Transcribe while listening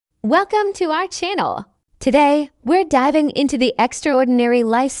Welcome to our channel. Today, we're diving into the extraordinary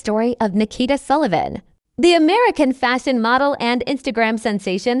life story of Nikita Sullivan, the American fashion model and Instagram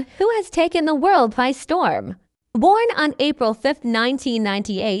sensation who has taken the world by storm. Born on April 5,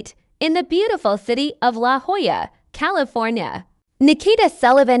 1998, in the beautiful city of La Jolla, California, Nikita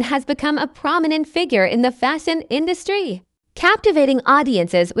Sullivan has become a prominent figure in the fashion industry, captivating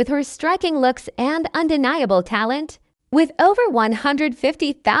audiences with her striking looks and undeniable talent. With over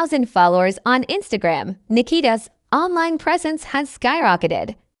 150,000 followers on Instagram, Nikita's online presence has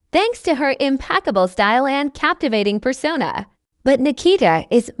skyrocketed, thanks to her impeccable style and captivating persona. But Nikita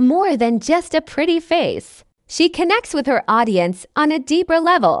is more than just a pretty face. She connects with her audience on a deeper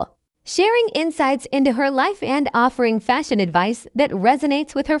level, sharing insights into her life and offering fashion advice that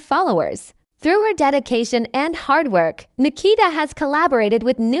resonates with her followers. Through her dedication and hard work, Nikita has collaborated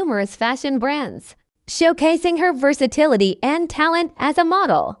with numerous fashion brands, showcasing her versatility and talent as a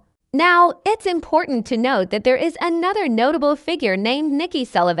model. Now, it's important to note that there is another notable figure named Nikki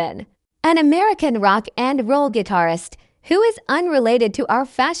Sullivan, an American rock and roll guitarist who is unrelated to our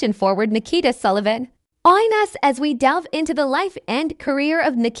fashion-forward Nikita Sullivan. Join us as we delve into the life and career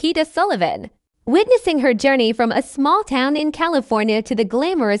of Nikita Sullivan, witnessing her journey from a small town in California to the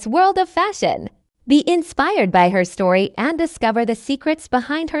glamorous world of fashion. Be inspired by her story and discover the secrets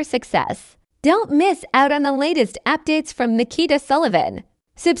behind her success. Don't miss out on the latest updates from Nikita Sullivan.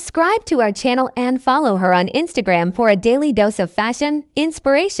 Subscribe to our channel and follow her on Instagram for a daily dose of fashion,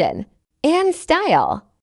 inspiration, and style.